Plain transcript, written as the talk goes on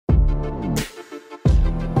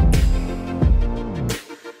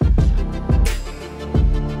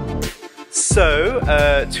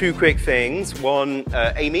Two quick things. One,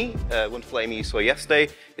 Amy, wonderful Amy you saw yesterday,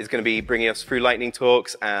 is going to be bringing us through lightning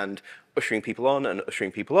talks and ushering people on and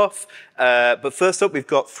ushering people off. But first up, we've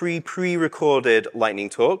got 3 pre-recorded lightning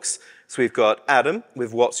talks. So we've got Adam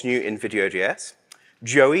with What's New in Video.js,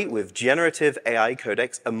 Joey with Generative AI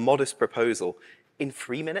Codecs, a modest proposal in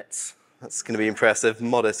 3 minutes. That's going to be impressive.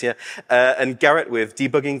 Modest, yeah. And Garrett with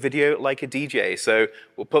Debugging Video Like a DJ. So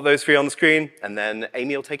we'll put those 3 on the screen, and then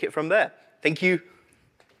Amy will take it from there. Thank you.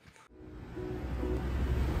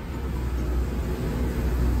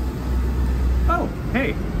 Oh,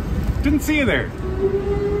 hey. Didn't see you there.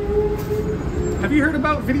 Have you heard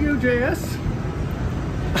about Video.js?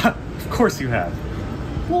 Of course you have.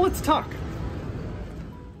 Well, let's talk.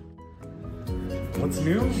 What's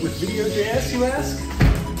new with Video.js, you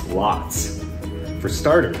ask? Lots. For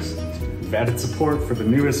starters, we've added support for the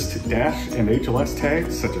newest Dash and HLS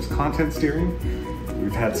tags, such as content steering.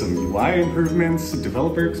 We've had some UI improvements,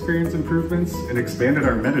 developer experience improvements, and expanded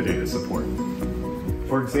our metadata support.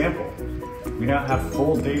 For example, we now have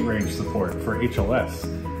full date range support for HLS.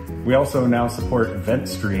 We also now support event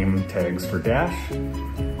stream tags for Dash,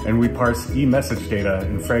 and we parse e-message data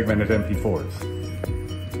in fragmented MP4s.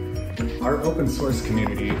 Our open source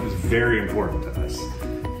community is very important to us,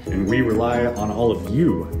 and we rely on all of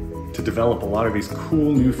you to develop a lot of these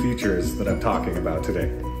cool new features that I'm talking about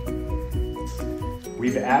today.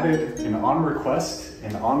 We've added an on-request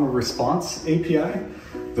and on-response API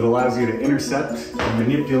that allows you to intercept and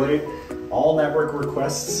manipulate all network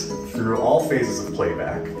requests through all phases of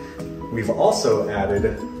playback. We've also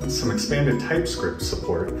added some expanded TypeScript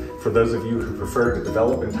support for those of you who prefer to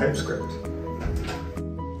develop in TypeScript.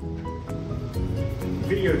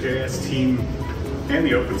 Video.js team and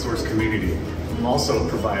the open source community also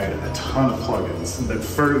provide a ton of plugins that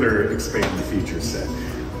further expand the feature set,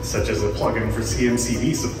 such as a plugin for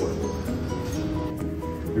CMCD support.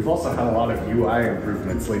 We've also had a lot of UI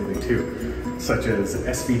improvements lately too, such as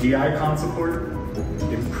SVG icon support,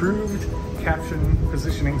 improved caption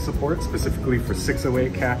positioning support specifically for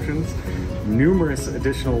 608 captions, numerous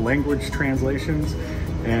additional language translations,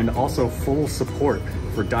 and also full support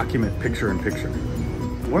for document picture-in-picture.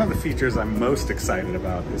 One of the features I'm most excited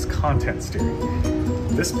about is content steering.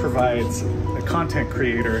 This provides a content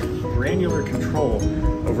creator granular control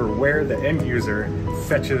over where the end user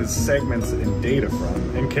fetches segments and data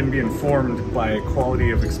from, and can be informed by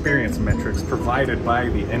quality of experience metrics provided by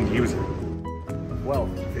the end user. Well,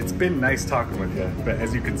 it's been nice talking with you, but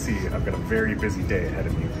as you can see, I've got a very busy day ahead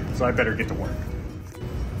of me, so I better get to work.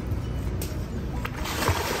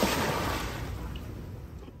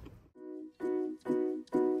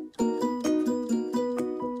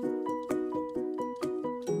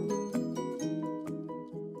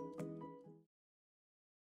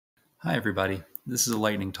 Hi everybody, this is a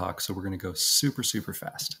lightning talk, so we're going to go super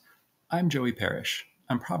fast. I'm Joey Parrish.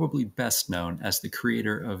 I'm probably best known as the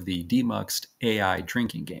creator of the Demuxed AI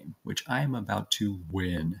drinking game, which I am about to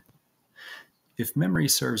win. If memory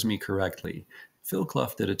serves me correctly, Phil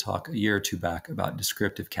Clough did a talk a year or 2 back about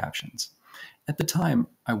descriptive captions. At the time,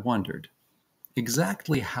 I wondered,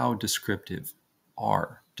 exactly how descriptive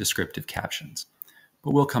are descriptive captions?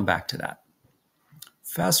 But we'll come back to that.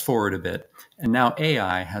 Fast forward a bit, and now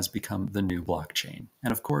AI has become the new blockchain.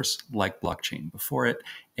 And of course, like blockchain before it,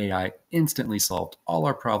 AI instantly solved all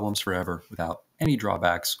our problems forever without any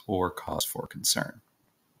drawbacks or cause for concern.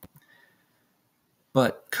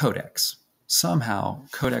 But codecs. Somehow,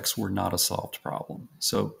 codecs were not a solved problem.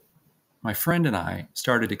 So my friend and I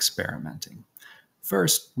started experimenting.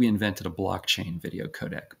 First, we invented a blockchain video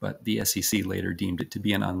codec, but the SEC later deemed it to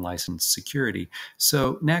be an unlicensed security.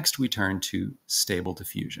 So next we turned to Stable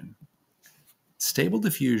Diffusion. Stable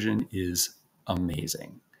Diffusion is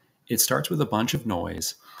amazing. It starts with a bunch of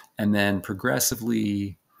noise and then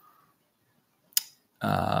progressively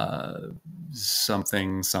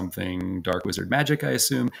something dark wizard magic, I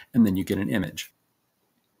assume, and then you get an image.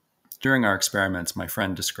 During our experiments, my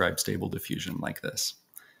friend described Stable Diffusion like this.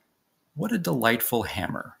 What a delightful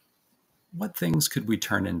hammer. What things could we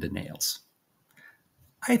turn into nails?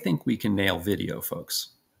 I think we can nail video, folks.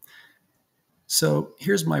 So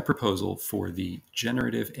here's my proposal for the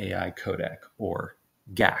Generative AI Codec, or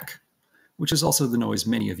GAC, which is also the noise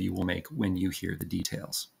many of you will make when you hear the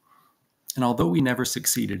details. And although we never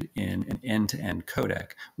succeeded in an end-to-end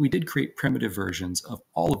codec, we did create primitive versions of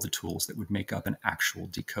all of the tools that would make up an actual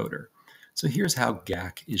decoder. So here's how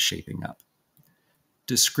GAC is shaping up.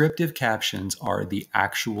 Descriptive captions are the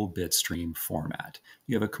actual bit stream format.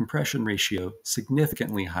 You have a compression ratio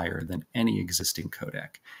significantly higher than any existing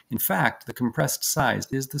codec. In fact, the compressed size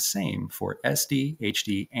is the same for SD,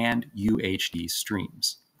 HD, and UHD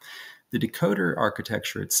streams. The decoder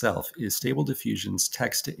architecture itself is Stable Diffusion's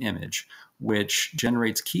text-to-image, which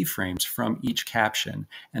generates keyframes from each caption,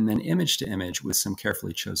 and then image-to-image with some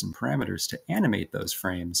carefully chosen parameters to animate those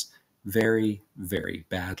frames very, very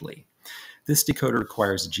badly. This decoder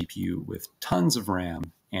requires a GPU with tons of RAM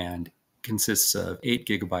and consists of 8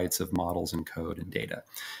 gigabytes of models and code and data.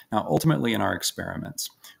 Now, ultimately in our experiments,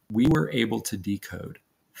 we were able to decode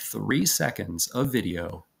 3 seconds of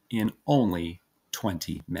video in only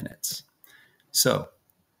 20 minutes. So,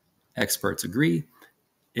 experts agree,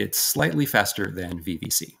 it's slightly faster than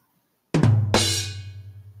VVC.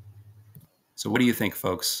 So what do you think,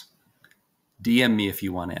 folks? DM me if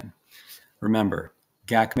you want in. Remember,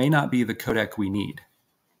 GAC may not be the codec we need,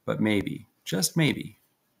 but maybe, just maybe,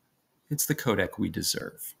 it's the codec we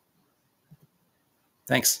deserve.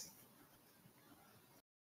 Thanks.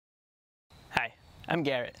 Hi, I'm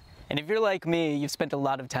Garrett, and if you're like me, you've spent a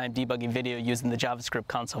lot of time debugging video using the JavaScript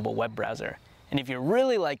console of a web browser. And if you're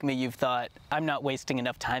really like me, you've thought, I'm not wasting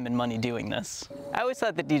enough time and money doing this. I always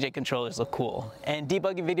thought that DJ controllers looked cool, and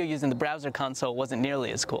debugging video using the browser console wasn't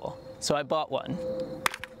nearly as cool, so I bought one.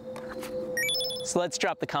 So let's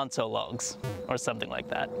drop the console logs, or something like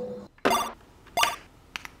that.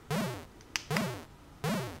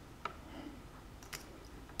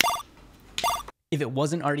 If it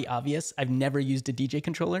wasn't already obvious, I've never used a DJ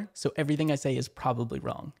controller, so everything I say is probably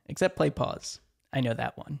wrong, except play pause. I know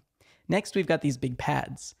that one. Next, we've got these big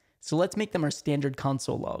pads, so let's make them our standard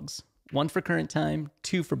console logs. 1 for current time,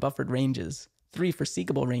 2 for buffered ranges, 3 for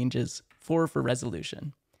seekable ranges, 4 for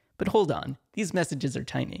resolution. But hold on, these messages are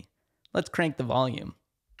tiny. Let's crank the volume.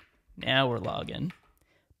 Now we're logging.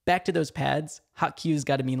 Back to those pads, hotkeys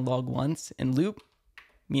gotta mean log once, and loop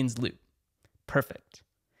means loop. Perfect.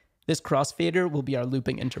 This crossfader will be our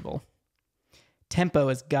looping interval. Tempo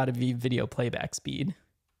has gotta be video playback speed.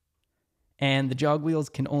 And the jog wheels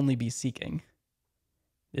can only be seeking.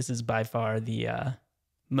 This is by far the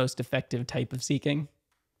most effective type of seeking.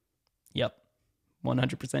 Yep,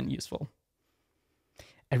 100% useful.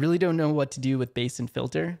 I really don't know what to do with bass and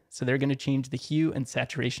filter, so they're going to change the hue and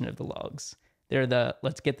saturation of the logs. They're the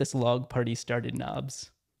let's get this log party started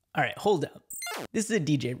knobs. All right, hold up. This is a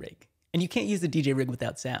DJ rig, and you can't use a DJ rig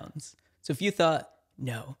without sounds. So if you thought,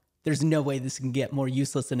 no, there's no way this can get more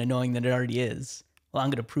useless and annoying than it already is, well, I'm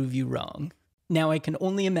going to prove you wrong. Now I can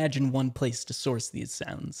only imagine one place to source these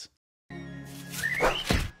sounds.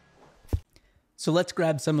 So let's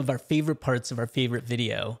grab some of our favorite parts of our favorite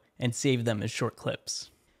video and save them as short clips.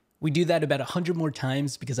 We do that about 100 more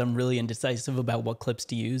times because I'm really indecisive about what clips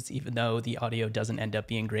to use, even though the audio doesn't end up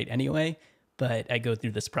being great anyway, but I go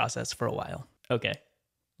through this process for a while. Okay,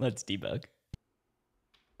 let's debug.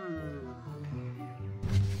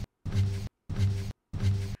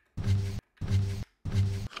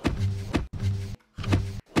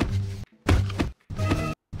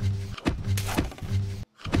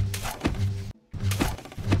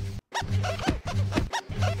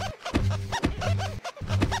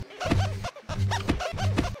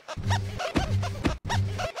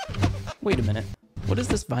 Wait a minute, what does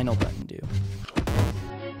this vinyl button do?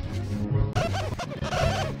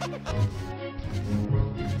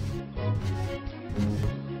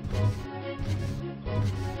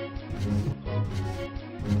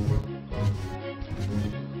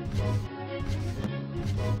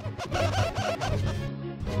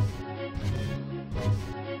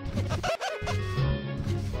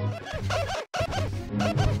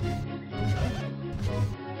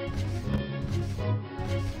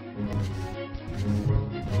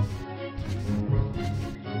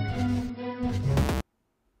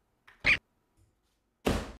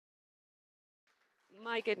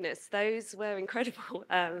 My goodness, those were incredible.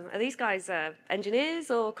 Are these guys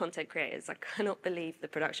engineers or content creators? I cannot believe the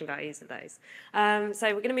production values of those. So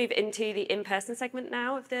we're going to move into the in-person segment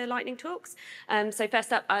now of the lightning talks. So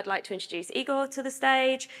first up, I'd like to introduce Igor to the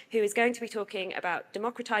stage, who is going to be talking about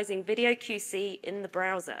democratizing video QC in the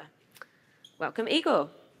browser. Welcome, Igor.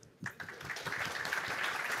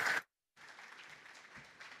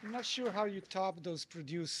 I'm not sure how you top those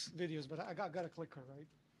produce videos, but I got a clicker, right?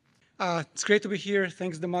 It's great to be here.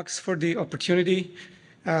 Thanks, Demuxed, for the opportunity.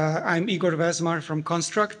 I'm Igor Vezmar from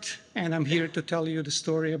Construct, and I'm here to tell you the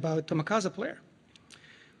story about the Makaza player.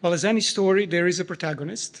 Well, as any story, there is a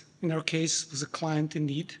protagonist. In our case, it was a client in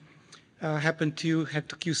need. Happened to have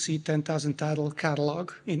to QC 10,000 title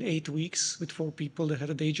catalog in 8 weeks with 4 people that had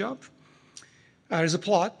a day job. There's a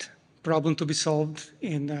plot, problem to be solved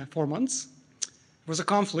in 4 months. There was a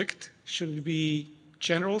conflict. Should it be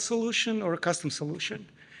general solution or a custom solution?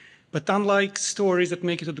 But unlike stories that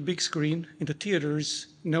make it to the big screen, in the theaters,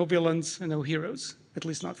 no villains and no heroes, at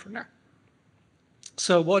least not for now.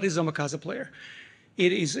 So what is Omakase Player?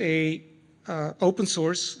 It is a open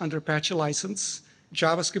source under Apache license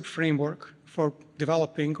JavaScript framework for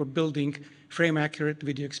developing or building frame-accurate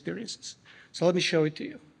video experiences. So let me show it to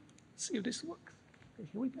you. Let's see if this works. Okay,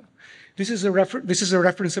 here we go. This is a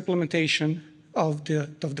reference implementation of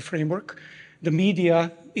the framework. The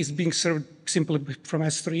media is being served simply from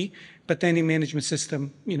S3, but any management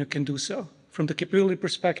system can do so. From the capability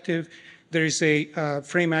perspective, there is a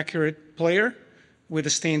frame-accurate player with a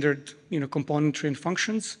standard componentry and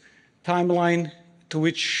functions, timeline to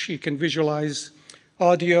which you can visualize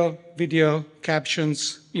audio, video,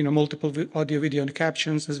 captions, multiple audio, video, and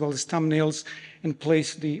captions, as well as thumbnails, and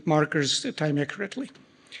place the markers time accurately.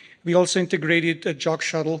 We also integrated a jog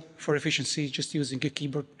shuttle for efficiency, just using a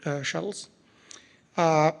keyboard shuttles.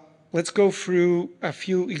 Let's go through a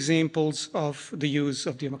few examples of the use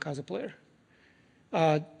of the Omakase Player.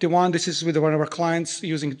 This is with one of our clients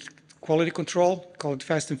using quality control, called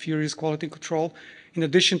Fast and Furious Quality Control. In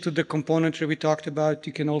addition to the componentry we talked about,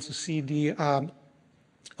 you can also see the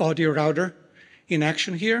audio router in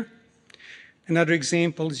action here. Another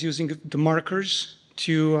example is using the markers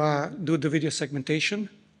to do the video segmentation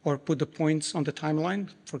or put the points on the timeline,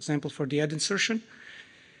 for example, for the ad insertion.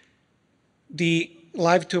 The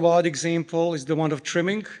live to VOD example is the one of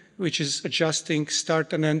trimming, which is adjusting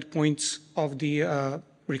start and end points of the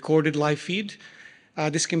recorded live feed.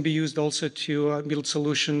 This can be used also to build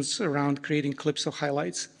solutions around creating clips of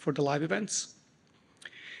highlights for the live events.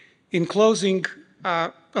 In closing,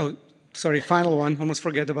 final one, almost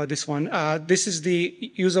forget about this one. This is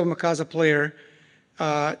the use of Omakase Player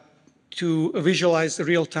to visualize the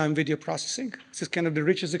real-time video processing. This is kind of the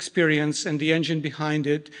richest experience, and the engine behind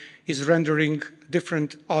it is rendering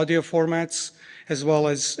different audio formats, as well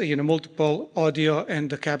as multiple audio and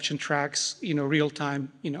the caption tracks,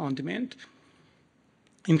 real-time, on demand.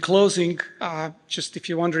 In closing, just if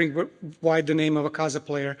you're wondering why the name of Omakase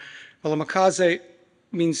Player, well, Omakase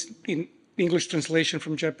means in English translation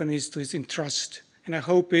from Japanese to is in trust. And our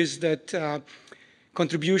hope is that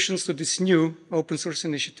contributions to this new open source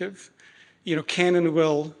initiative, can and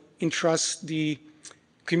will entrust the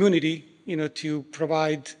community, to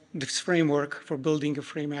provide this framework for building a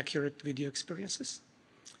frame-accurate video experiences.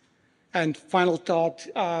 And final thought,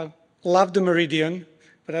 love the Meridian,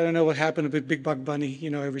 but I don't know what happened with Big Bug Bunny.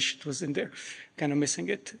 I wish it was in there, kind of missing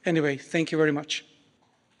it. Anyway, thank you very much.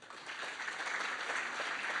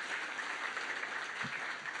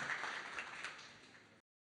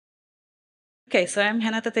 Okay, so I'm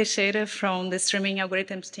Renata Teixeira from the streaming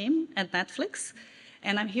algorithms team at Netflix.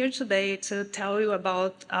 And I'm here today to tell you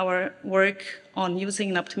about our work on using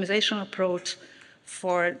an optimization approach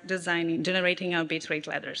for generating our bitrate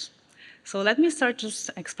ladders. So let me start just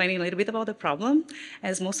explaining a little bit about the problem.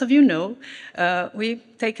 As most of you know, we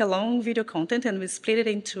take a long video content and we split it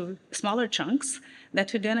into smaller chunks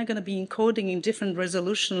that we then are going to be encoding in different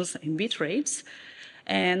resolutions and bit rates.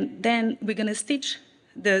 And then we're going to stitch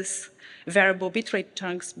this variable bitrate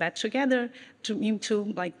chunks back together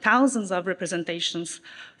into like thousands of representations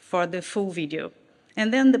for the full video.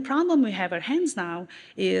 And then the problem we have at hands now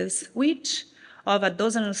is which of a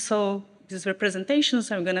dozen or so these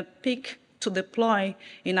representations are going to pick to deploy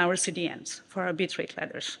in our CDNs for our bitrate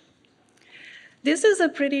ladders. This is a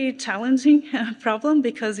pretty challenging problem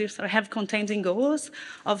because you sort of have contending goals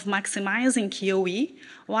of maximizing QoE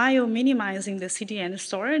while minimizing the CDN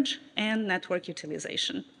storage and network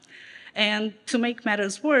utilization. And to make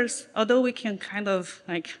matters worse, although we can kind of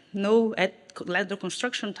know at ladder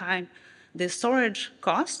construction time the storage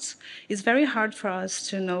costs, it's very hard for us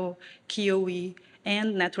to know QoE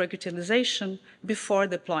and network utilization before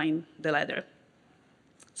deploying the ladder.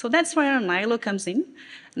 So that's where our NILO comes in.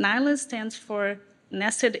 NILO stands for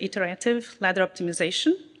Nested Iterative Ladder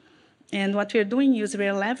Optimization. And what we're doing is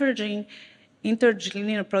we're leveraging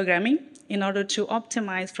interlinear programming in order to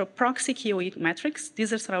optimize for proxy QoE metrics.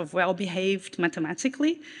 These are sort of well-behaved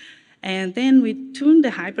mathematically. And then we tune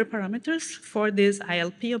the hyperparameters for this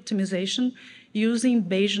ILP optimization using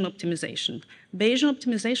Bayesian optimization. Bayesian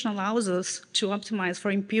optimization allows us to optimize for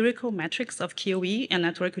empirical metrics of QoE and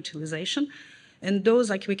network utilization. And those,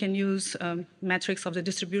 we can use metrics of the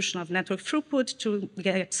distribution of network throughput to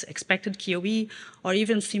get expected QoE, or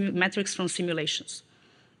even metrics from simulations.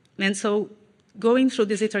 And so going through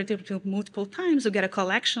this iterative multiple times, we get a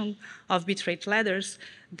collection of bitrate ladders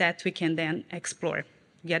that we can then explore,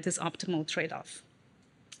 get this optimal trade-off.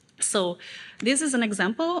 So this is an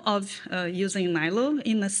example of using NILO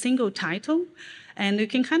in a single title. And you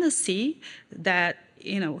can kind of see that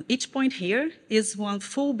each point here is one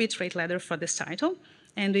full bitrate ladder for this title.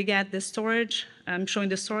 And we get the storage, I'm showing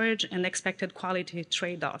the storage and expected quality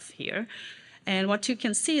trade-off here. And what you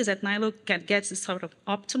can see is that Nilo gets this sort of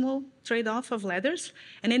optimal trade-off of ladders,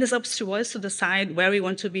 and it is up to us to decide where we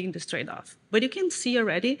want to be in this trade-off. But you can see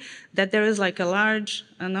already that there is like a large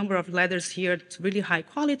number of ladders here, it's really high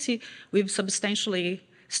quality, with substantially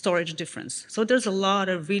storage difference. So there's a lot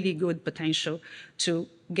of really good potential to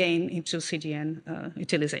gain into CDN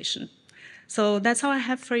utilization. So that's all I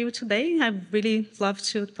have for you today. I'd really love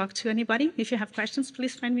to talk to anybody. If you have questions,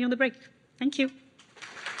 please find me on the break. Thank you.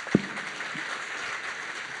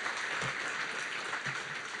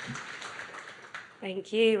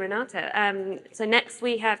 Thank you, Renata. So next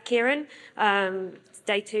we have Kieran.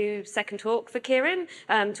 Day 2, second talk for Kieran,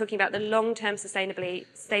 talking about the long-term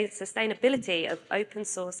sustainability of open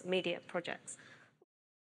source media projects.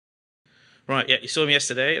 Right, yeah, you saw me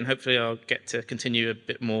yesterday, and hopefully I'll get to continue a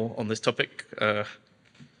bit more on this topic. A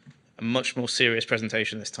much more serious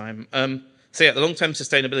presentation this time. So yeah, the long-term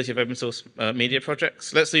sustainability of open source media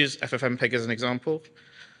projects. Let's use FFmpeg as an example.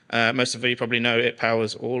 Most of you probably know it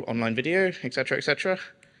powers all online video, etc., etc.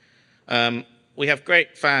 We have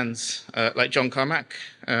great fans like John Carmack,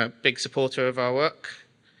 big supporter of our work.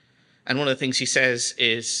 And one of the things he says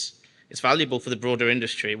is it's valuable for the broader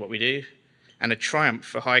industry, what we do, and a triumph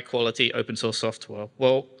for high-quality open source software.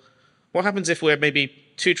 Well, what happens if we're maybe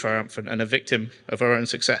too triumphant and a victim of our own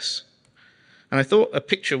success? And I thought a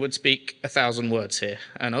picture would speak 1,000 words here,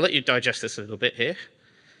 and I'll let you digest this a little bit here.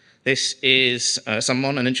 This is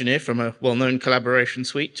someone, an engineer from a well-known collaboration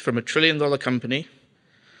suite from a trillion-dollar company,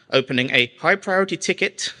 opening a high-priority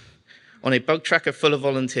ticket on a bug tracker full of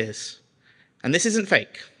volunteers. And this isn't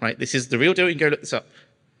fake, right? This is the real deal. You can go look this up.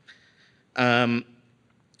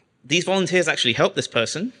 These volunteers actually helped this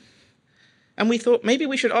person, and we thought maybe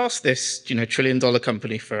we should ask this, trillion-dollar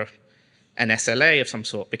company for an SLA of some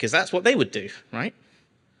sort, because that's what they would do, right?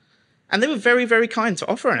 And they were very, very kind to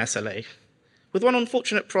offer an SLA, with one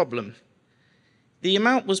unfortunate problem. The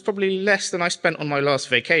amount was probably less than I spent on my last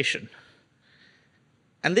vacation.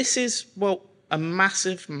 And this is, well, a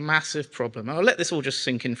massive, massive problem. I'll let this all just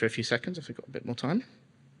sink in for a few seconds if we've got a bit more time.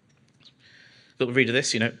 Little read of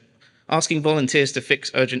this, asking volunteers to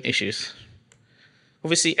fix urgent issues.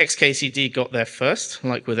 Obviously, XKCD got there first,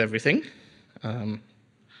 like with everything.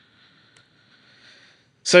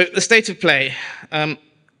 So the state of play.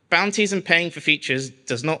 Bounties and paying for features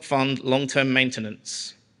does not fund long-term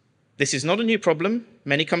maintenance. This is not a new problem.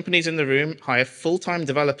 Many companies in the room hire full-time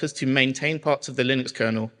developers to maintain parts of the Linux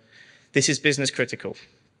kernel. This is business critical.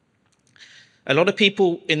 A lot of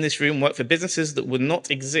people in this room work for businesses that would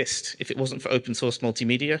not exist if it wasn't for open source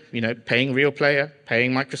multimedia, paying RealPlayer,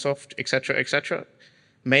 paying Microsoft, etc., etc.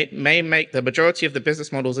 May make the majority of the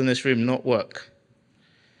business models in this room not work.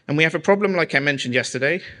 And we have a problem, like I mentioned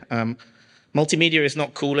yesterday. Multimedia is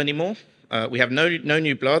not cool anymore. We have no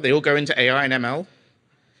new blood. They all go into AI and ML.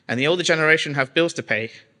 And the older generation have bills to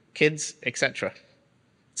pay, kids, etc.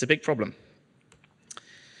 It's a big problem.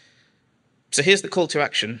 So here's the call to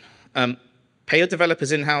action. Pay your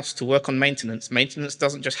developers in-house to work on maintenance. Maintenance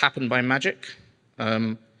doesn't just happen by magic.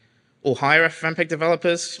 Or hire FFmpeg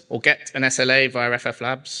developers, or get an SLA via FF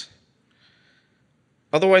Labs.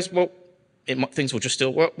 Otherwise, well, things will just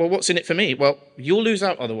still work. Well, what's in it for me? Well, you'll lose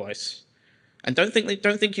out otherwise. And don't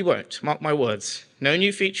think you won't. Mark my words. No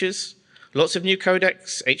new features, lots of new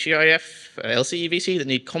codecs, HEIF, LCEVC that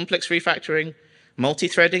need complex refactoring,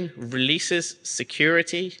 multi-threading, releases,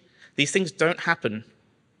 security. These things don't happen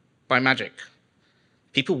by magic.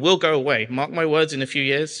 People will go away. Mark my words, in a few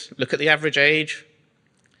years. Look at the average age.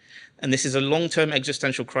 And this is a long-term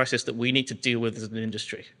existential crisis that we need to deal with as an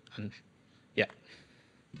industry. And yeah.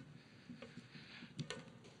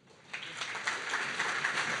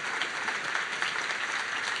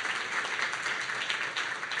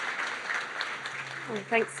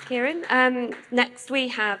 Thanks, Kieran. Next, we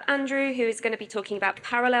have Andrew, who is going to be talking about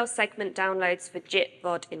parallel segment downloads for JIT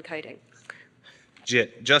VOD encoding.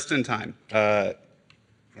 JIT, just in time. Yeah,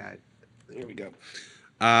 there we go.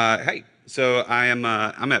 Hey, so I'm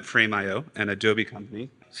at Frame.io, an Adobe company.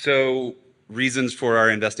 So reasons for our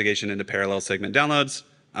investigation into parallel segment downloads.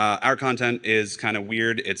 Our content is kind of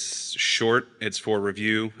weird. It's short. It's for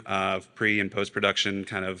review of pre and post-production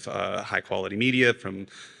kind of high-quality media from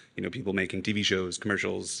people making TV shows,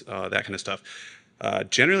 commercials, that kind of stuff.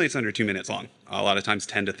 Generally, it's under 2 minutes long. A lot of times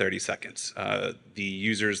 10 to 30 seconds. The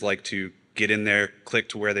users like to get in there, click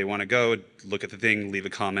to where they want to go, look at the thing, leave a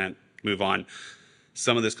comment, move on.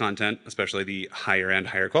 Some of this content, especially the higher-end,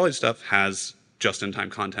 higher quality stuff, has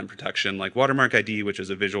just-in-time content protection like watermark ID, which is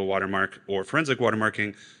a visual watermark, or forensic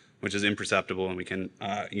watermarking, which is imperceptible, and we can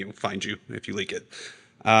find you if you leak it.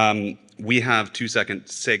 We have 2-second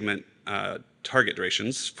segment target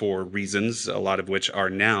durations for reasons, a lot of which are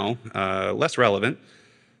now less relevant.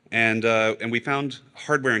 And we found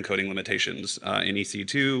hardware encoding limitations. In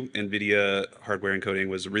EC2, NVIDIA hardware encoding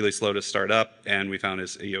was really slow to start up, and we found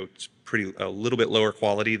it's a little bit lower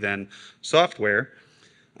quality than software,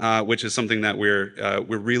 which is something that we're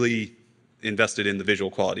really invested in the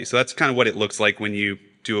visual quality. So that's kind of what it looks like when you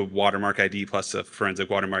do a watermark ID plus a forensic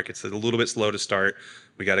watermark. It's a little bit slow to start.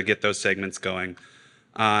 We got to get those segments going.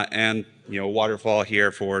 And waterfall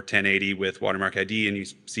here for 1080 with watermark ID, and you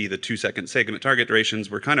see the 2-second segment target durations.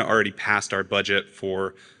 We're kind of already past our budget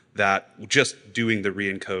for that, just doing the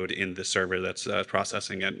re-encode in the server that's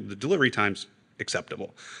processing it. The delivery time's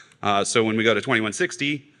acceptable. So when we go to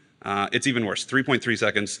 2160, it's even worse, 3.3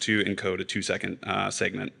 seconds to encode a 2-second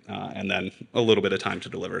segment, and then a little bit of time to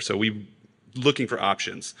deliver. So we're looking for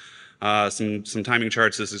options. Some timing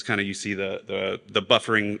charts. This is kind of, you see the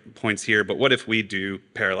buffering points here, but what if we do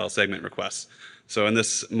parallel segment requests? So in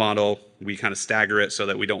this model, we kind of stagger it so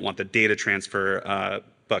that we don't want the data transfer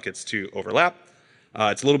buckets to overlap.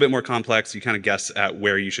 It's a little bit more complex. You kind of guess at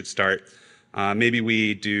where you should start. Maybe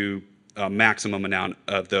we do a maximum amount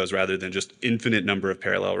of those rather than just infinite number of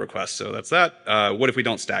parallel requests. So that's that. What if we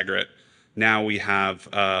don't stagger it? Now we have,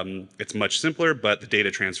 it's much simpler, but the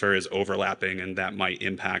data transfer is overlapping, and that might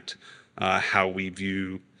impact how we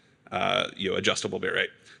view adjustable bitrate.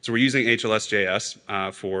 So we're using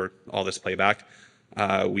HLS.js for all this playback.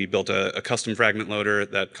 We built a custom fragment loader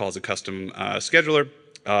that calls a custom scheduler.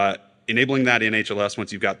 Enabling that in HLS,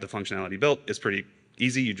 once you've got the functionality built, is pretty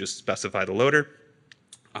easy. You just specify the loader.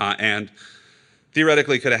 And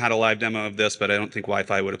theoretically could have had a live demo of this, but I don't think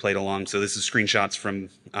Wi-Fi would have played along. So this is screenshots from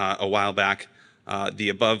a while back. The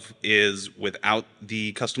above is without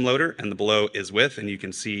the custom loader, and the below is with. And you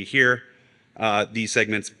can see here, these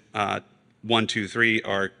segments 1, 2, 3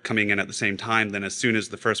 are coming in at the same time. Then as soon as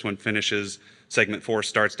the first one finishes, segment 4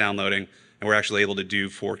 starts downloading, and we're actually able to do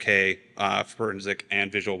 4K forensic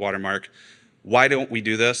and visual watermark. Why don't we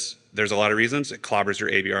do this? There's a lot of reasons. It clobbers your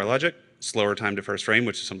ABR logic. Slower time to first frame,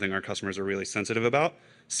 which is something our customers are really sensitive about.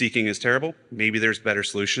 Seeking is terrible. Maybe there's better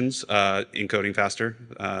solutions, encoding faster,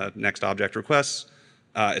 next object requests,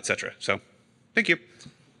 etc. So, thank you.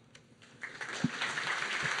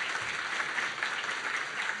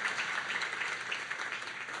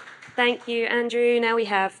 Thank you, Andrew. Now we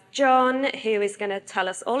have John, who is going to tell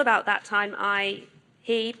us all about that time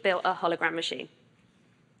he built a hologram machine.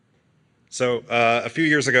 So a few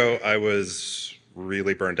years ago, I was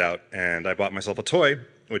really burned out, and I bought myself a toy,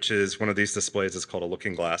 which is one of these displays. It's called a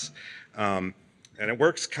looking glass, and it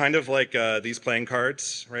works kind of like these playing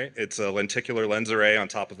cards, right? It's a lenticular lens array on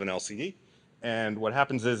top of an LCD, and what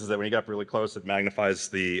happens is that when you get up really close, it magnifies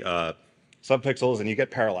the subpixels, and you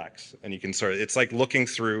get parallax, and you can it's like looking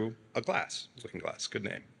through a glass. Looking glass, good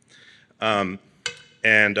name.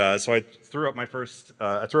 So I threw up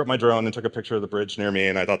my drone and took a picture of the bridge near me,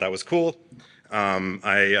 and I thought that was cool.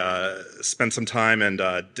 I spent some time and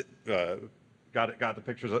got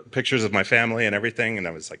the pictures of my family and everything, and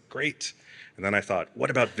I was like, great. And then I thought, what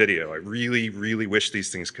about video? I really, really wish these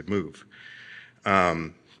things could move.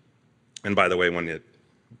 And by the way, when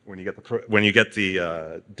you get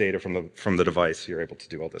the data from the device, you're able to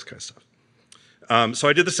do all this kind of stuff. So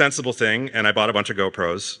I did the sensible thing, and I bought a bunch of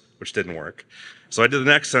GoPros, which didn't work. So I did the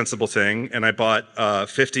next sensible thing, and I bought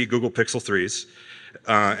 50 Google Pixel 3s.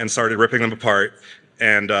 And started ripping them apart.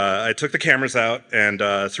 And I took the cameras out and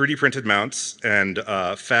 3D printed mounts and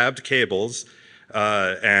fabbed cables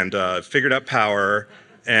and figured out power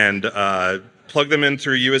and plugged them in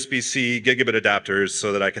through USB-C gigabit adapters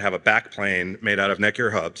so that I could have a backplane made out of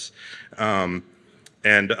Netgear hubs.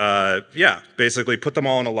 Yeah, basically put them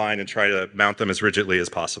all in a line and try to mount them as rigidly as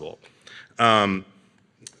possible.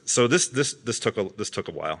 So this took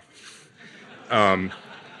a while.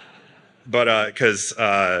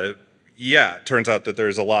 Yeah, it turns out that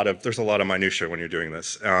there's a lot of minutia when you're doing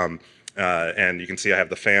this, and you can see I have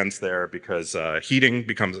the fans there because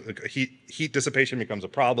heat dissipation becomes a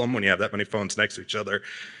problem when you have that many phones next to each other,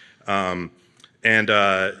 and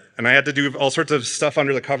I had to do all sorts of stuff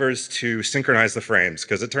under the covers to synchronize the frames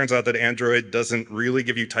because it turns out that Android doesn't really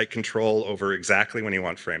give you tight control over exactly when you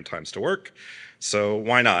want frame times to work. So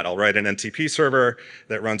why not? I'll write an NTP server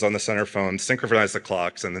that runs on the center phone, synchronize the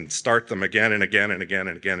clocks, and then start them again and again and again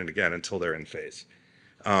and again and again until they're in phase.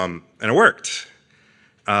 And it worked.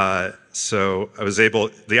 So I was able,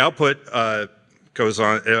 the output goes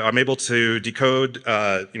on, I'm able to decode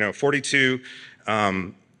 42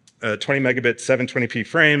 20 megabit 720p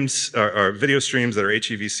frames or video streams that are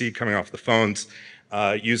HEVC coming off the phones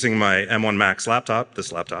using my M1 Max laptop,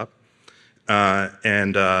 this laptop.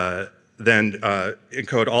 then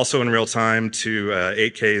encode also in real time to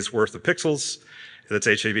 8K's worth of pixels. That's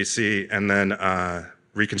HAVC, and then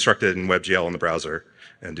reconstruct it in WebGL in the browser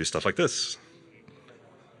and do stuff like this.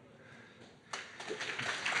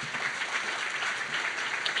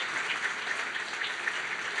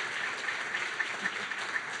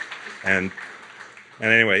 And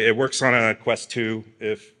anyway, it works on a Quest 2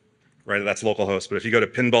 if, right, that's localhost. But if you go to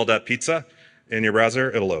pinball.pizza in your browser,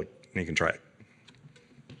 it'll load, and you can try it.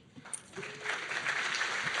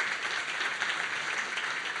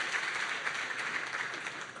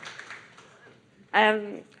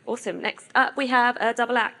 Awesome. Next up, we have a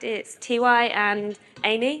double act. It's TY and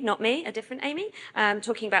Amy, not me, a different Amy,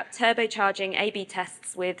 talking about turbocharging A/B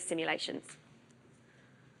tests with simulations.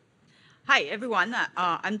 Hi, everyone.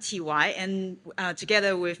 I'm TY, and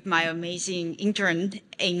together with my amazing intern,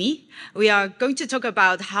 Amy, we are going to talk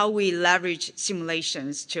about how we leverage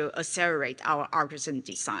simulations to accelerate our algorithm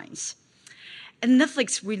designs. At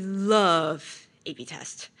Netflix, we love A/B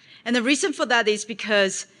tests. And the reason for that is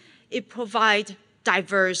because it provides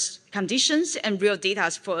diverse conditions and real data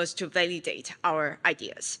for us to validate our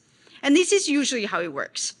ideas. And this is usually how it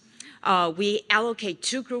works. We allocate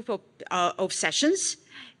two groups of sessions.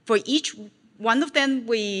 For each one of them,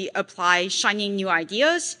 we apply shiny new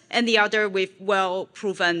ideas, and the other with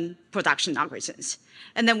well-proven production algorithms.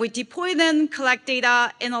 And then we deploy them, collect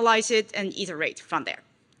data, analyze it, and iterate from there.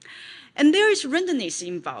 And there is randomness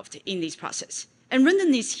involved in this process. And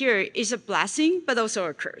randomness here is a blessing, but also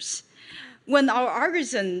a curse. When our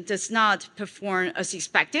algorithm does not perform as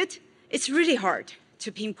expected, it's really hard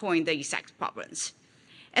to pinpoint the exact problems.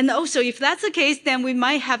 And also, if that's the case, then we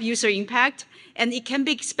might have user impact, and it can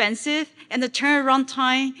be expensive, and the turnaround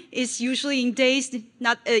time is usually in days,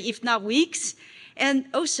 if not weeks. And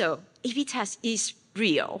also, A/B test is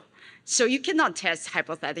real, so you cannot test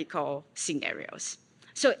hypothetical scenarios.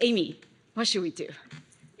 So Amy, what should we do?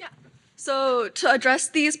 So to address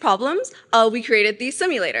these problems, we created the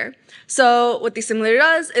simulator. So what the simulator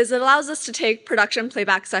does is it allows us to take production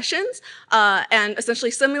playback sessions and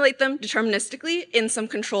essentially simulate them deterministically in some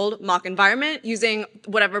controlled mock environment using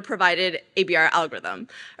whatever provided ABR algorithm.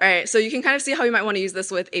 All right, so you can kind of see how you might want to use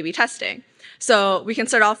this with A/B testing. So we can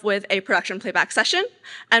start off with a production playback session,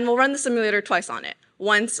 and we'll run the simulator twice on it.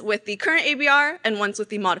 Once with the current ABR and once with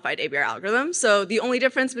the modified ABR algorithm. So the only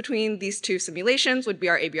difference between these two simulations would be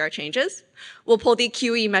our ABR changes. We'll pull the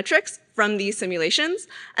QE metrics from these simulations,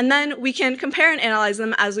 and then we can compare and analyze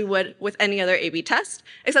them as we would with any other A/B test,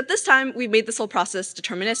 except this time we've made this whole process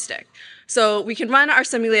deterministic. So we can run our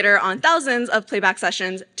simulator on thousands of playback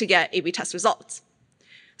sessions to get A/B test results.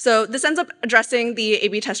 So this ends up addressing the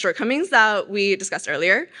A/B test shortcomings that we discussed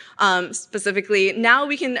earlier. Specifically, now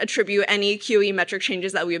we can attribute any QE metric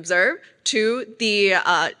changes that we observe to the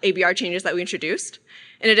ABR changes that we introduced.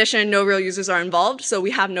 In addition, no real users are involved, so we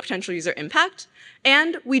have no potential user impact.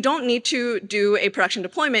 And we don't need to do a production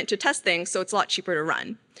deployment to test things, so it's a lot cheaper to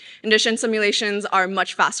run. In addition, simulations are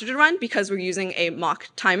much faster to run because we're using a mock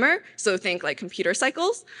timer, so think like computer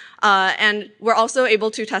cycles. And we're also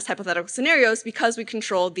able to test hypothetical scenarios because we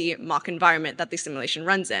control the mock environment that the simulation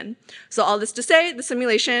runs in. So all this to say, the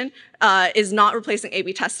simulation is not replacing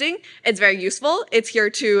A/B testing. It's very useful. It's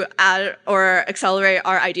here to add or accelerate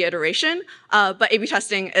our idea iteration, but A/B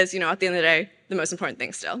testing is, at the end of the day, the most important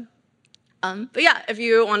thing still. But yeah, if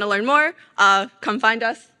you want to learn more, come find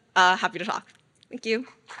us. Happy to talk. Thank you.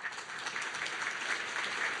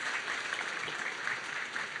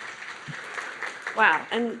 Wow,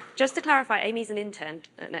 and just to clarify, Amy's an intern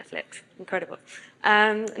at Netflix. Incredible.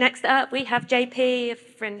 Next up, we have JP,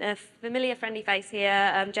 a familiar friendly face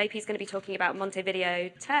here. JP's going to be talking about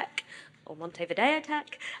Montevideo Tech, or Montevideo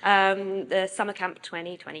Tech, the Summer Camp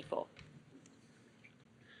 2024.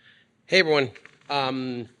 Hey, everyone.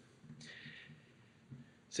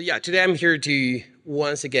 So yeah, today I'm here to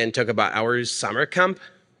once again talk about our summer camp,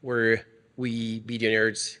 where we video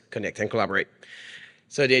nerds connect and collaborate.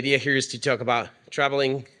 So the idea here is to talk about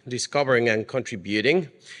traveling, discovering, and contributing.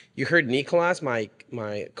 You heard Nicolas, my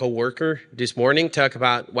co-worker, this morning talk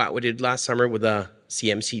about what we did last summer with the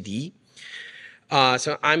CMCD.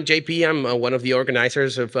 So I'm JP. I'm one of the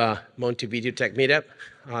organizers of Montevideo Tech Meetup,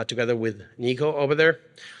 together with Nico over there.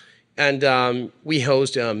 And we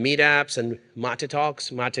host meetups and mate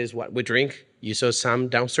talks. Mate is what we drink. You saw some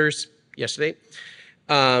downstairs yesterday.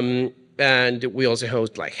 And we also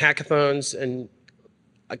host like hackathons. And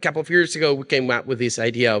a couple of years ago, we came up with this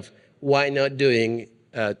idea of why not doing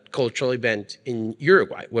a cultural event in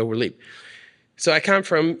Uruguay, where we live. So I come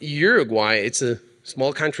from Uruguay. It's a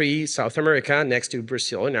small country, South America, next to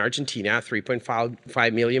Brazil and Argentina,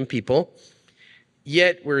 3.5 million people.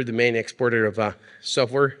 Yet we're the main exporter of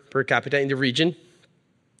software per capita in the region.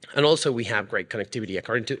 And also we have great connectivity.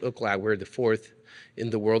 According to Ookla, we're the 4th in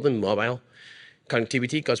the world in mobile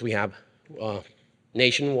connectivity because we have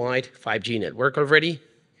nationwide 5G network already.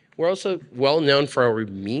 We're also well known for our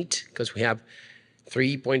meat because we have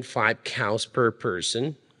 3.5 cows per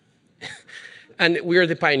person. And we are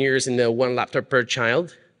the pioneers in the one laptop per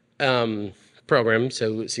child program.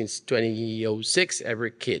 So since 2006,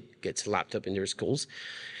 every kid gets a laptop in their schools.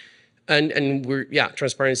 And we're,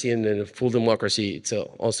 transparency and full democracy, it's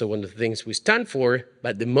also one of the things we stand for.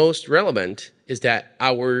 But the most relevant is that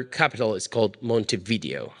our capital is called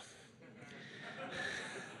Montevideo.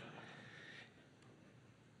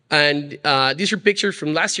 And these are pictures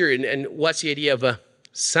from last year. And what's the idea of a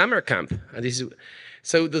summer camp?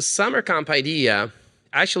 So the summer camp idea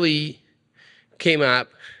actually came up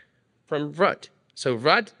from Rud. So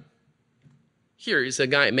Rud, here is a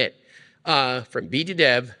guy I met from BD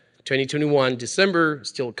Dev, 2021, December,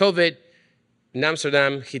 still COVID. In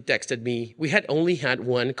Amsterdam, he texted me. We had only had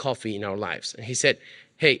one coffee in our lives. And he said,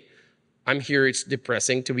 hey, I'm here. It's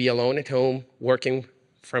depressing to be alone at home, working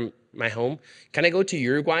from my home. Can I go to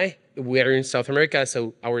Uruguay? We're in South America,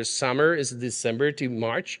 so our summer is December to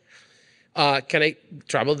March. Can I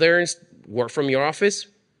travel there and work from your office?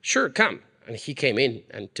 Sure, come. And he came in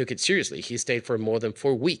and took it seriously. He stayed for more than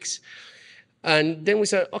 4 weeks. And then we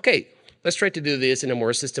said, okay, let's try to do this in a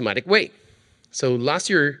more systematic way. So last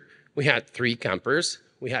year, we had 3 campers.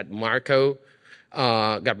 We had Marco,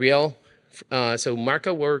 Gabriel. So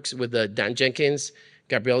Marco works with Dan Jenkins.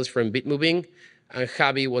 Gabriel is from Bitmoving. And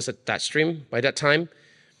Javi was at TouchStream by that time.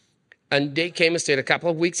 And they came and stayed a couple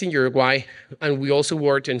of weeks in Uruguay. And we also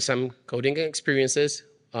worked in some coding experiences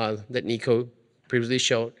that Nico previously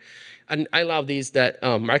showed. And I love these that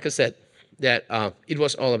Marco said that it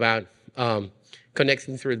was all about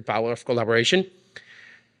connecting through the power of collaboration.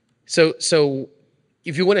 So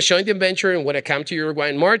if you want to join the adventure and want to come to Uruguay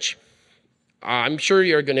in March, I'm sure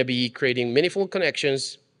you're going to be creating meaningful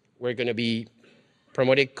connections. We're going to be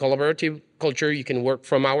promoting collaborative culture. You can work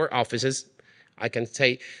from our offices. I can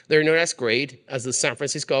say they're not as great as the San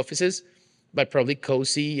Francisco offices, but probably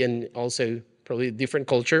cozy and also probably a different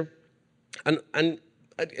culture. And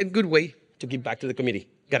a good way to give back to the community.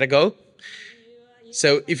 Gotta go?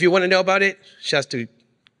 So if you want to know about it, just to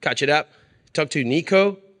catch it up, talk to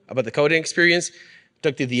Nico about the coding experience,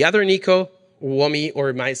 talk to the other Nico, Wami,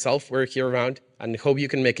 or myself. We're here around, and hope you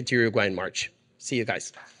can make it to Uruguay in March. See you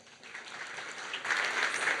guys.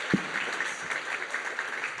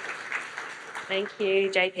 Thank you,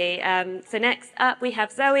 JP. So next up, we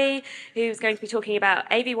have Zoe, who's going to be talking about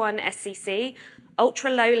AV1 SCC,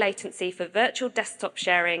 ultra-low latency for virtual desktop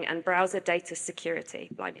sharing and browser data security.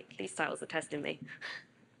 Blimey, these titles are testing me.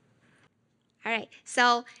 All right,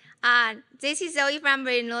 so this is Zoe from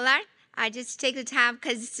Renewal. I just take the time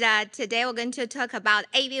because today we're going to talk about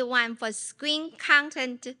AV1 for screen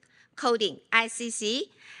content coding, SCC.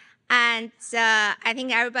 And I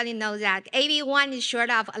think everybody knows that AV1 is short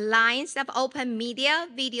of Alliance of Open Media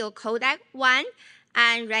Video Codec 1.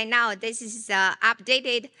 And right now, this is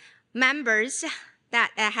updated members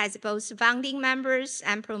that has both founding members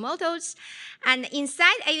and promoters. And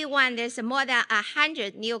inside AV1, there's more than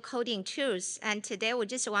 100 new coding tools. And today, we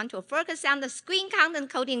just want to focus on the screen content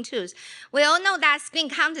coding tools. We all know that screen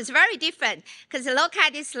content is very different because look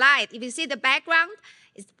at this slide. If you see the background,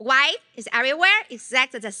 it's white, it's everywhere,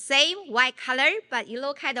 exactly the same white color, but you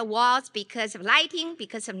look at the walls because of lighting,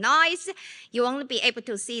 because of noise, you won't be able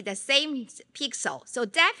to see the same pixel. So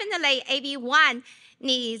definitely AV1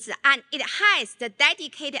 needs, and it has the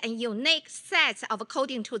dedicated and unique sets of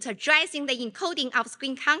coding tools addressing the encoding of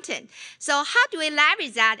screen content. So how do we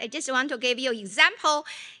leverage that? I just want to give you an example.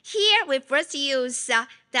 Here we first use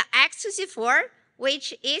the X264,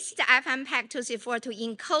 which is the FMPEG-264 to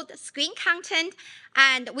encode screen content.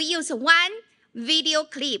 And we use one video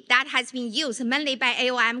clip that has been used mainly by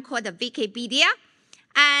AOM called Wikipedia.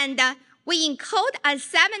 And we encode a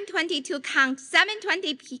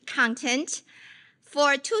 720p content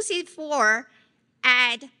for 264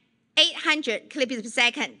 at 800 kilobits per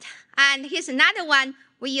second. And here's another one.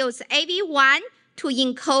 We use AV1 to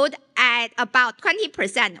encode at about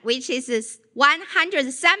 20%, which is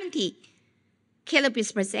 170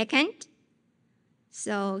 kilobits per second.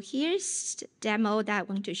 So here's the demo that I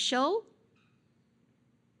want to show.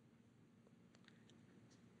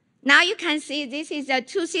 Now you can see this is a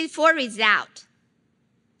 264 result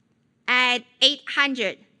at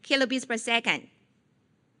 800 kilobits per second,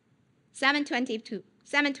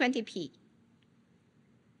 720p.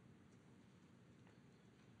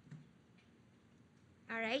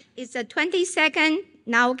 All right, it's a 20 second.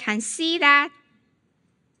 Now you can see that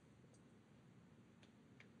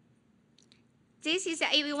this is the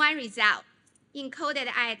AV1 result encoded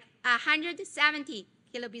at 170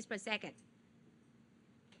 kilobits per second.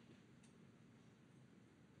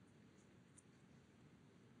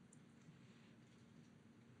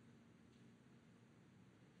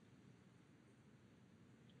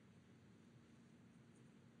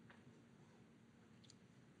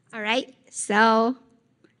 All right, so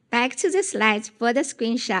back to the slides for the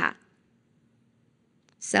screenshot.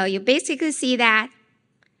 So you basically see that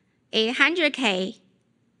 800K,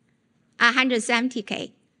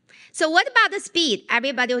 170K. So what about the speed?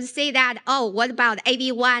 Everybody will say that, oh, what about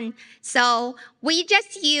AV1? So we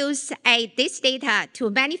just use this data to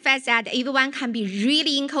manifest that AV1 can be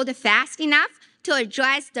really encoded fast enough to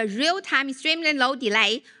address the real-time extremely low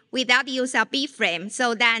delay without the use of B frame.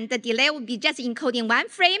 So then the delay will be just encoding one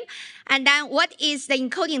frame. And then what is the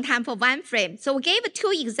encoding time for one frame? So we gave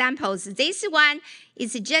two examples. This one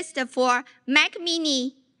is just for Mac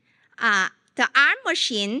Mini, the ARM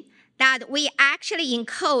machine, that we actually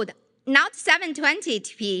encode not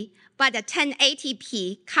 720p, but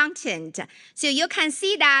 1080p content. So you can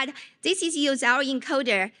see that this is use our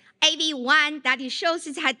encoder AV1 that it shows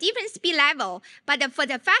it has different speed level, but for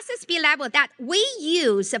the fastest speed level that we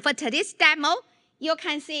use for today's demo, you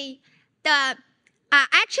can see the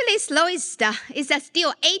actually slowest is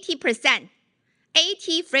still 80%,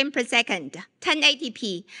 80 frames per second,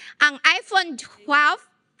 1080p. On iPhone 12,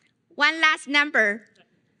 one last number,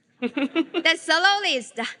 the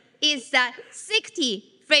slowest is 60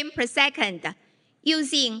 frames per second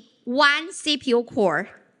using one CPU core.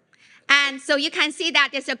 And so you can see that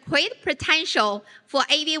there's a great potential for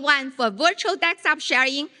AV1 for virtual desktop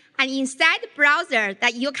sharing and inside the browser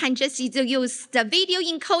that you can just use the video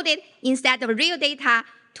encoded instead of real data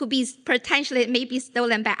to be potentially maybe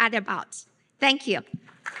stolen by other bots. Thank you.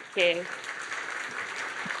 Thank you.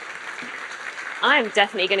 I'm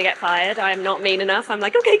definitely going to get fired. I'm not mean enough. I'm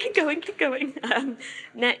like, okay, keep going, keep going.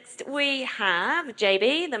 Next, we have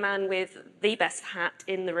JB, the man with the best hat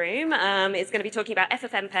in the room. Is going to be talking about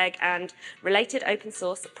FFmpeg and related open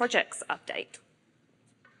source projects update.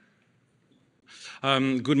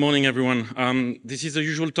 Good morning, everyone. This is the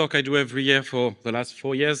usual talk I do every year for the last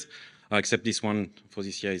 4 years, except this one for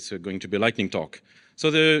this year is going to be a lightning talk. So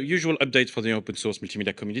the usual update for the open source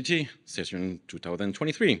multimedia community, session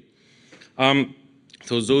 2023.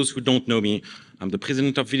 So those who don't know me, I'm the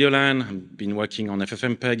president of Videolan. I've been working on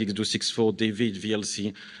FFmpeg, X264, David,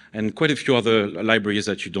 VLC, and quite a few other libraries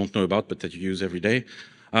that you don't know about, but that you use every day.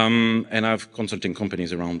 And I have consulting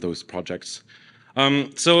companies around those projects.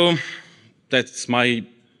 So that's my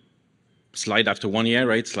slide after 1 year,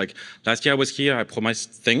 right? It's like last year I was here, I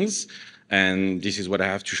promised things, and this is what I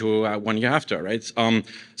have to show 1 year after, right?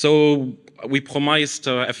 So we promised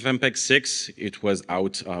FFmpeg 6. It was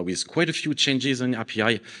out with quite a few changes in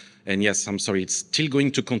API. And yes, I'm sorry, it's still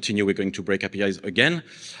going to continue. We're going to break APIs again.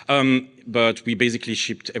 But we basically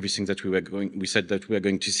shipped everything that we said that we were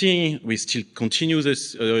going to see. We still continue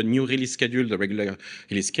this new release schedule, the regular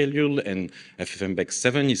release schedule, and FFmpeg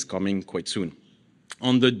 7 is coming quite soon.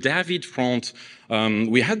 On the David front,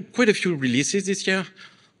 we had quite a few releases this year.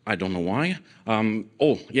 I don't know why.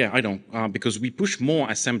 Oh, yeah, I don't. Because we push more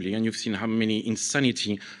assembly, and you've seen how many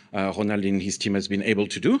insanity Ronald and his team has been able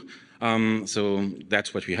to do. So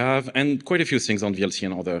that's what we have, and quite a few things on VLC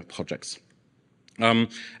and other projects.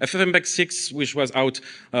 FFmpeg 6, which was out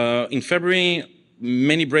in February,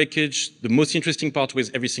 many breakage. The most interesting part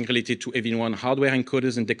was everything related to AV1 hardware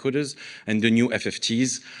encoders and decoders and the new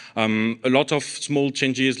FFTs. A lot of small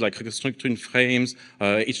changes like reconstructing frames,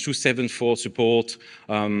 H.274 support,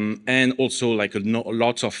 and also like a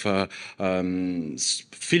lot of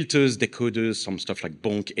filters, decoders, some stuff like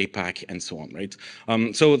Bonk, APAC, and so on, right?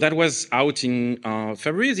 So that was out in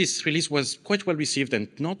February. This release was quite well received and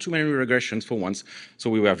not too many regressions for once,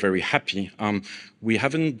 so we were very happy. We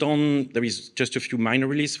haven't done, there is just a few minor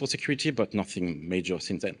releases for security, but nothing major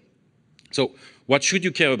since then. So what should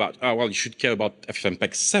you care about? Well, you should care about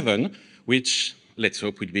FFmpeg 7, which let's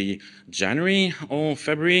hope will be January or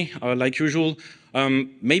February, like usual.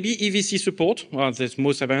 Maybe EVC support, there's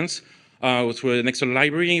most events. Through an external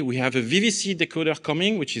library, we have a VVC decoder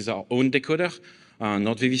coming, which is our own decoder,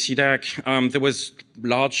 not VVC DAC. There was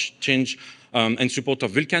large change and support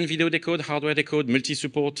of Vulkan video decode, hardware decode,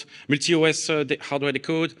 multi-support, multi-OS hardware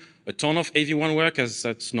decode, a ton of AV1 work, as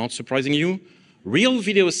that's not surprising you. Real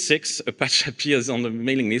Video 6, a patch appears on the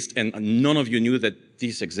mailing list, and none of you knew that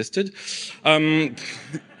this existed.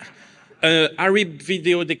 Arab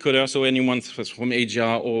video decoder, so anyone from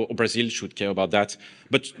Asia or Brazil should care about that,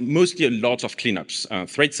 but mostly a lot of cleanups,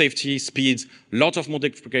 thread safety, speeds, lot of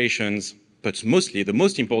modifications, but mostly the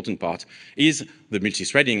most important part is the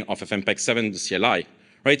multi-threading of FFmpeg 7, the CLI.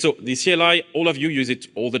 Right, so the CLI, all of you use it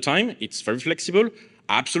all the time. It's very flexible,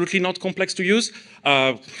 absolutely not complex to use.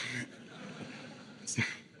 But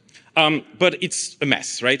it's a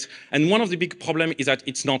mess, right? And one of the big problems is that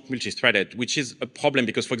it's not multi-threaded, which is a problem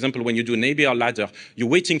because, for example, when you do an ABR ladder, you're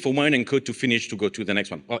waiting for one encode to finish to go to the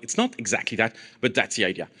next one. Well, it's not exactly that, but that's the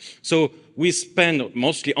idea. So we spend,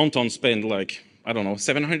 mostly Anton spend like, I don't know,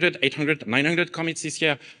 700, 800, 900 commits this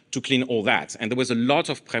year to clean all that. And there was a lot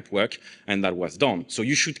of prep work, and that was done. So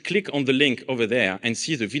you should click on the link over there and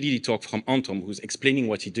see the VDD talk from Anton, who's explaining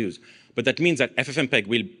what he does. But that means that FFmpeg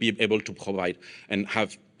will be able to provide and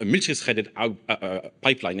have a multi-threaded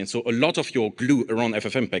pipeline. And so a lot of your glue around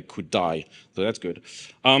FFmpeg could die. So that's good.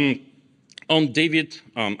 On David,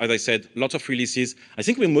 as I said, lots of releases. I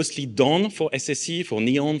think we're mostly done for SSE, for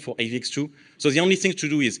Neon, for AVX2. So the only thing to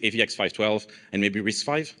do is AVX 512 and maybe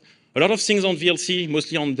RISC-V. A lot of things on VLC,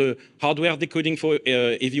 mostly on the hardware decoding for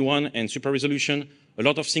AV1 and super resolution. A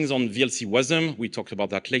lot of things on VLC WASM. We talked about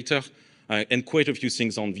that later. And quite a few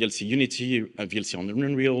things on VLC Unity, VLC on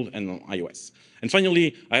Unreal, and on iOS. And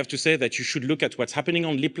finally, I have to say that you should look at what's happening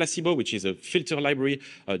on libplasibo, which is a filter library,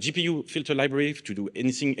 a GPU filter library to do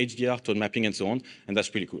anything HDR, tone mapping, and so on. And that's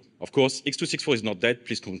pretty cool. Of course, X264 is not dead.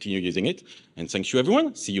 Please continue using it. And thank you,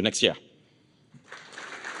 everyone. See you next year.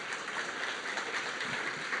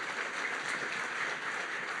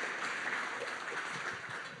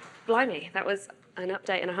 Blimey, that was an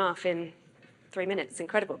update and a half in 3 minutes.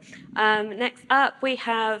 Incredible. Next up, we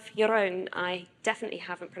have Jeroen. I definitely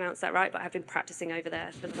haven't pronounced that right, but I've been practicing over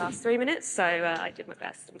there for the last 3 minutes, so I did my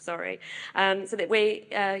best. I'm sorry. So that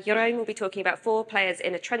Jeroen will be talking about 4 players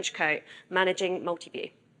in a trench coat managing multi-view.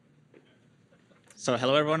 So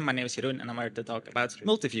hello, everyone. My name is Jeroen, and I'm here to talk about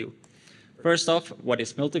multi-view. First off, what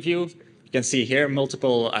is multi-view? You can see here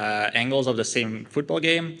multiple angles of the same football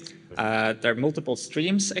game. There are multiple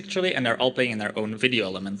streams, actually, and they're all playing in their own video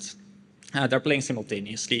element. They're playing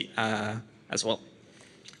simultaneously as well.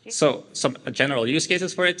 So some general use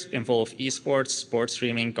cases for it involve esports, sports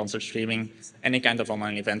streaming, concert streaming, any kind of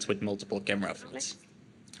online events with multiple camera phones.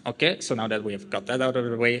 Okay, so now that we have got that out of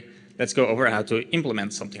the way, let's go over how to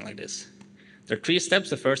implement something like this. There are 3 steps.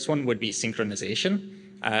 The first one would be synchronization.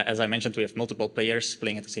 As I mentioned, we have multiple players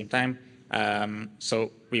playing at the same time.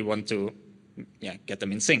 So we want to get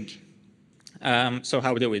them in sync. So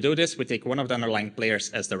how do we do this? We take one of the underlying players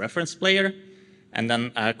as the reference player, and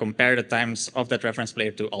then compare the times of that reference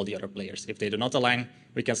player to all the other players. If they do not align,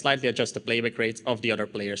 we can slightly adjust the playback rate of the other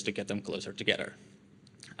players to get them closer together.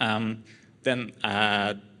 Then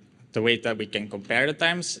the way that we can compare the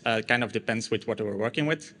times kind of depends with what we're working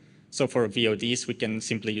with. So for VODs, we can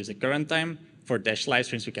simply use the current time. For Dash live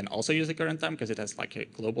streams, we can also use the current time because it has like a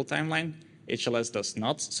global timeline. HLS does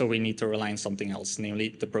not, so we need to rely on something else, namely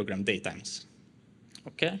the program daytimes.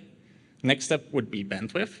 Okay. Next step would be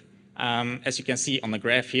bandwidth. As you can see on the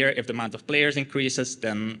graph here, if the amount of players increases,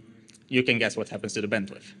 then you can guess what happens to the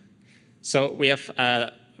bandwidth. So we have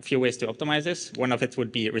a few ways to optimize this. One of it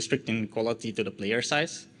would be restricting quality to the player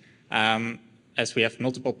size. As we have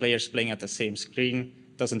multiple players playing at the same screen,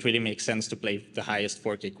 it doesn't really make sense to play the highest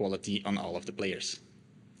 4K quality on all of the players.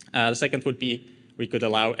 The second would be we could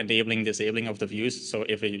allow enabling, disabling of the views. So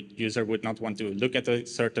if a user would not want to look at a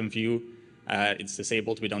certain view, it's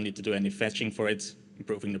disabled. We don't need to do any fetching for it,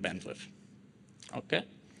 improving the bandwidth. Okay.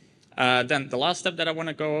 Then the last step that I want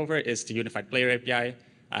to go over is the Unified Player API.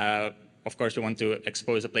 Of course, we want to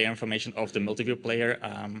expose the player information of the multi-view player,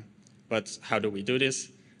 but how do we do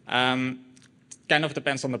this? Kind of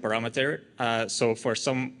depends on the parameter. So for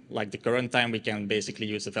some, like the current time, we can basically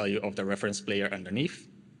use the value of the reference player underneath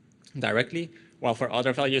directly, while for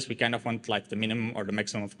other values, we kind of want like the minimum or the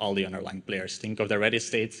maximum of all the underlying players. Think of the ready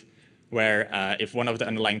state, where if one of the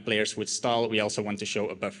underlying players would stall, we also want to show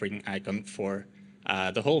a buffering icon for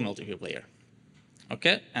the whole multi-view player.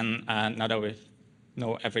 Okay, and now that we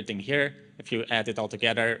know everything here, if you add it all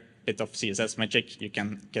together, bit of CSS magic, you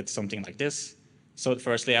can get something like this. So the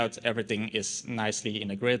first layout, everything is nicely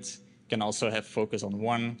in a grid. You can also have focus on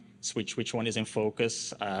one, switch which one is in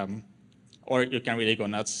focus, or you can really go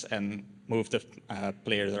nuts and move the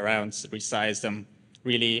players around, resize them,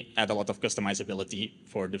 really add a lot of customizability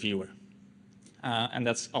for the viewer. And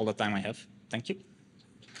that's all the time I have. Thank you.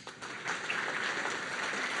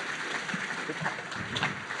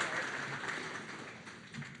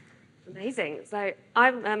 Amazing. So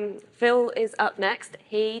Phil is up next.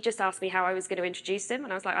 He just asked me how I was going to introduce him,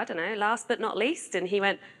 and I was like, I don't know, last but not least. And he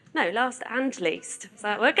went, no, last and least. So,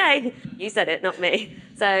 okay, you said it, not me.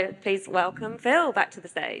 So please welcome Phil back to the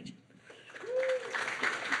stage.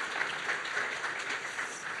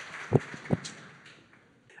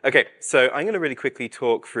 Okay, so I'm going to really quickly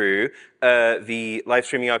talk through the live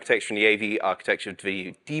streaming architecture and the AV architecture of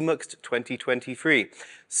the Demuxed 2023.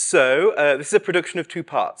 So this is a production of two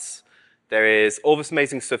parts. There is all this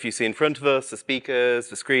amazing stuff you see in front of us, the speakers,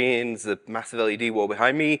 the screens, the massive LED wall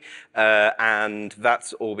behind me, and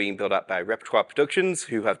that's all being built up by Repertoire Productions,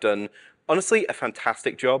 who have done, honestly, a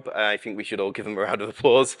fantastic job. I think we should all give them a round of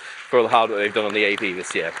applause for all the hard work they've done on the AV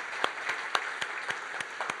this year.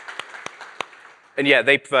 And yeah,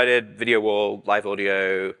 they provided video wall, live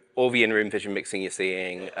audio, all the in-room vision mixing you're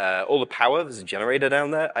seeing, all the power. There's a generator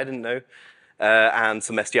down there, I didn't know, and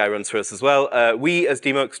some SDI runs for us as well. We, as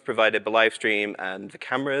Demuxed, provided the live stream and the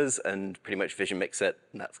cameras and pretty much vision mix it,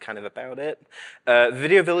 and that's kind of about it. The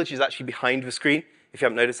video village is actually behind the screen. If you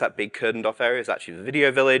haven't noticed, that big curtained off area is actually the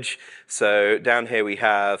video village. So down here we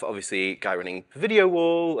have, obviously, a guy running the video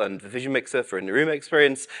wall and the vision mixer for in-the-room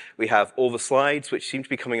experience. We have all the slides, which seem to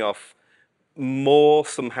be coming off more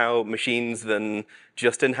somehow machines than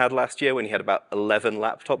Justin had last year when he had about 11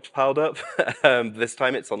 laptops piled up. This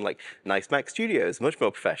time it's on like nice Mac Studios, much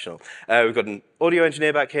more professional. We've got an audio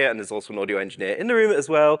engineer back here, and there's also an audio engineer in the room as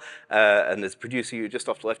well. And there's a producer you just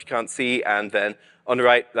off the left you can't see. And then on the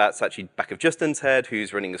right, that's actually back of Justin's head,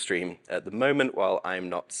 who's running the stream at the moment while I'm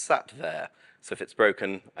not sat there. So if it's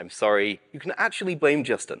broken, I'm sorry. You can actually blame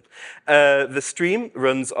Justin. The stream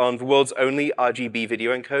runs on the world's only RGB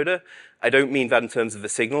video encoder. I don't mean that in terms of the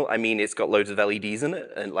signal. I mean it's got loads of LEDs in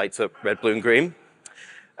it and it lights up red, blue, and green.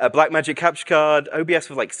 A Blackmagic capture card, OBS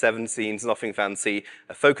with like 7 scenes, nothing fancy,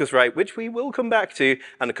 a Focusrite, which we will come back to,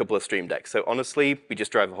 and a couple of Stream Decks. So honestly, we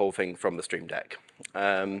just drive the whole thing from the Stream Deck.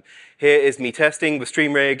 Here is me testing the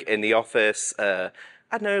Stream Rig in the office.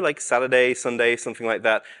 I don't know, like Saturday, Sunday, something like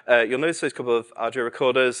that. You'll notice those couple of audio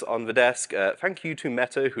recorders on the desk. Thank you to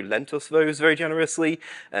Meta, who lent us those very generously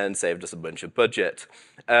and saved us a bunch of budget.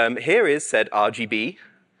 Here is said RGB,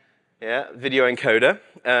 yeah, video encoder.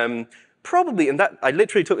 Probably, and that I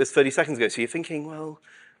literally took this 30 seconds ago, so you're thinking, well,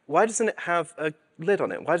 why doesn't it have a lid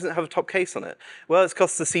on it? Why doesn't it have a top case on it? Well, it's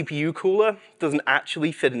because the CPU cooler doesn't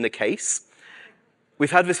actually fit in the case.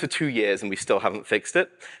 We've had this for 2 years and we still haven't fixed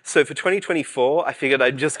it. So for 2024, I figured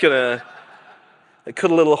I'm just gonna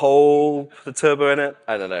cut a little hole, put a turbo in it.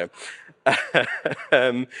 I don't know.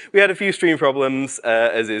 We had a few stream problems,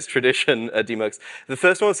 as is tradition at Demuxed. The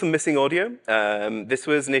first one was some missing audio. This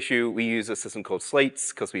was an issue. We use a system called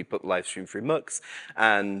Slates because we put the live stream through Mux,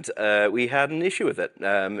 and we had an issue with it.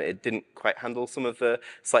 It didn't quite handle some of the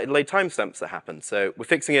slightly delayed timestamps that happened. So we're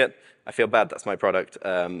fixing it. I feel bad, that's my product,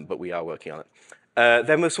 but we are working on it.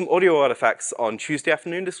 Then were some audio artifacts on Tuesday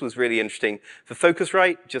afternoon. This was really interesting. The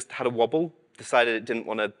Focusrite just had a wobble, decided it didn't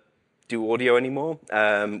want to do audio anymore.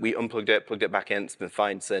 We unplugged it, plugged it back in. It's been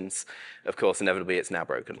fine since. Of course, inevitably, it's now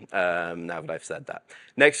broken, now that I've said that.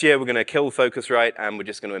 Next year, we're going to kill Focusrite, and we're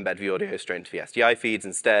just going to embed the audio straight into the SDI feeds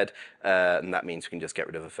instead. And that means we can just get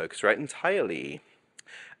rid of the Focusrite entirely.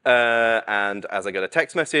 And as I got a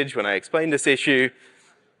text message when I explained this issue,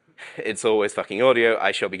 it's always fucking audio.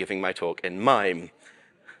 I shall be giving my talk in mime.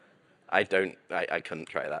 I couldn't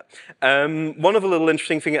try that. One other little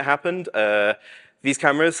interesting thing that happened, these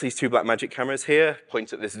cameras, these two Blackmagic cameras here,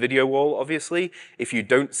 point at this video wall, obviously. If you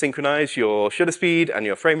don't synchronize your shutter speed and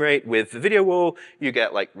your frame rate with the video wall, you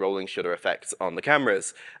get like rolling shutter effects on the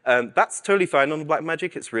cameras. That's totally fine on the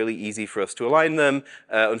Blackmagic. It's really easy for us to align them.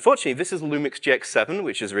 Unfortunately, this is Lumix GX7,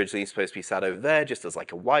 which is originally supposed to be sat over there just as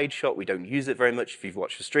like a wide shot. We don't use it very much if you've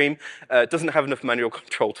watched the stream. It doesn't have enough manual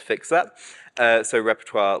control to fix that. So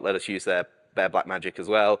Repertoire let us use their bare Blackmagic as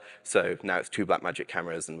well. So now it's two Blackmagic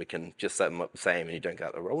cameras and we can just set them up the same and you don't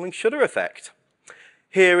get the rolling shutter effect.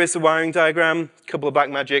 Here is the wiring diagram, a couple of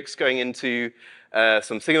Blackmagics going into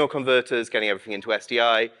some signal converters, getting everything into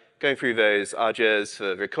SDI, going through those RGs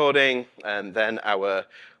for recording, and then our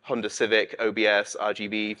Honda Civic OBS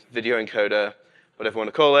RGB video encoder, whatever you want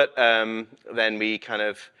to call it. Then we kind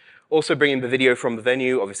of also bring in the video from the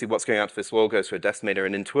venue. Obviously, what's going out to this wall goes to a decimator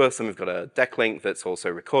and into us, and we've got a deck link that's also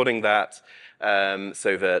recording that,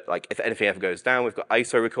 so that like if anything ever goes down, we've got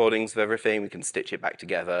ISO recordings of everything. We can stitch it back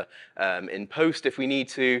together in post if we need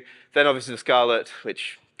to. Then obviously the Scarlett,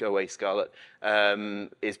 which go away Scarlett,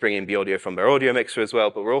 is bringing the audio from their audio mixer as well,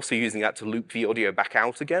 but we're also using that to loop the audio back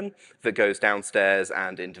out again that goes downstairs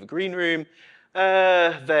and into the green room.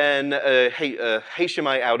 Then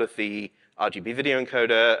HDMI out of the RGB video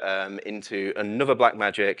encoder into another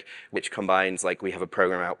Blackmagic, which combines, like we have a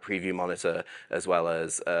program out preview monitor as well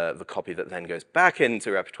as the copy that then goes back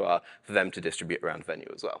into Repertoire for them to distribute around the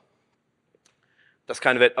venue as well. That's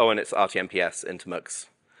kind of it. Oh, and it's RTMPS into Mux,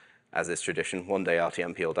 as is tradition. One day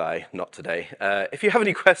RTMP will die, not today. If you have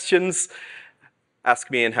any questions,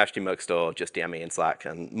 ask me in #Demuxed or just DM me in Slack.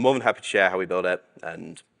 And more than happy to share how we build it.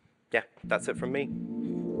 And yeah, that's it from me.